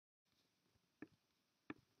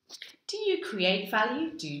Do you create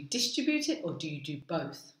value, do you distribute it, or do you do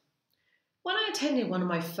both? When I attended one of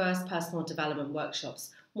my first personal development workshops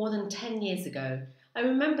more than 10 years ago, I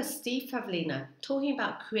remember Steve Pavlina talking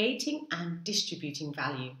about creating and distributing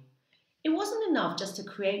value. It wasn't enough just to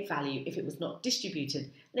create value if it was not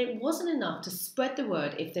distributed, and it wasn't enough to spread the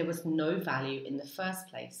word if there was no value in the first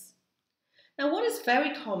place. Now, what is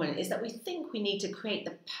very common is that we think we need to create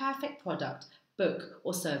the perfect product, book,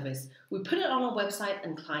 or service. We put it on our website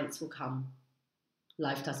and clients will come.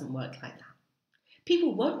 Life doesn't work like that.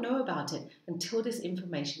 People won't know about it until this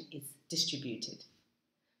information is distributed.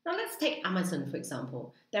 Now, let's take Amazon, for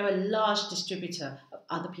example. They're a large distributor of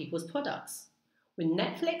other people's products. With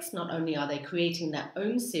Netflix, not only are they creating their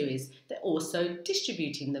own series, they're also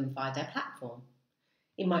distributing them via their platform.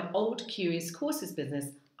 In my old Curious Courses business,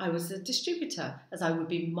 I was a distributor as I would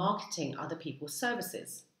be marketing other people's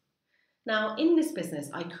services. Now, in this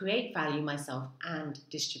business, I create value myself and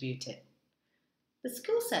distribute it. The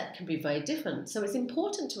skill set can be very different, so it's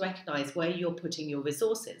important to recognize where you're putting your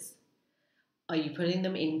resources. Are you putting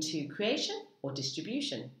them into creation or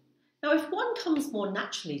distribution? Now, if one comes more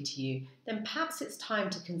naturally to you, then perhaps it's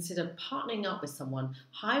time to consider partnering up with someone,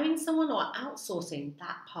 hiring someone, or outsourcing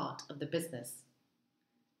that part of the business.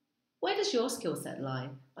 Where does your skill set lie?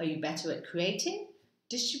 Are you better at creating,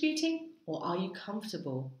 distributing, or are you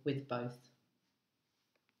comfortable with both?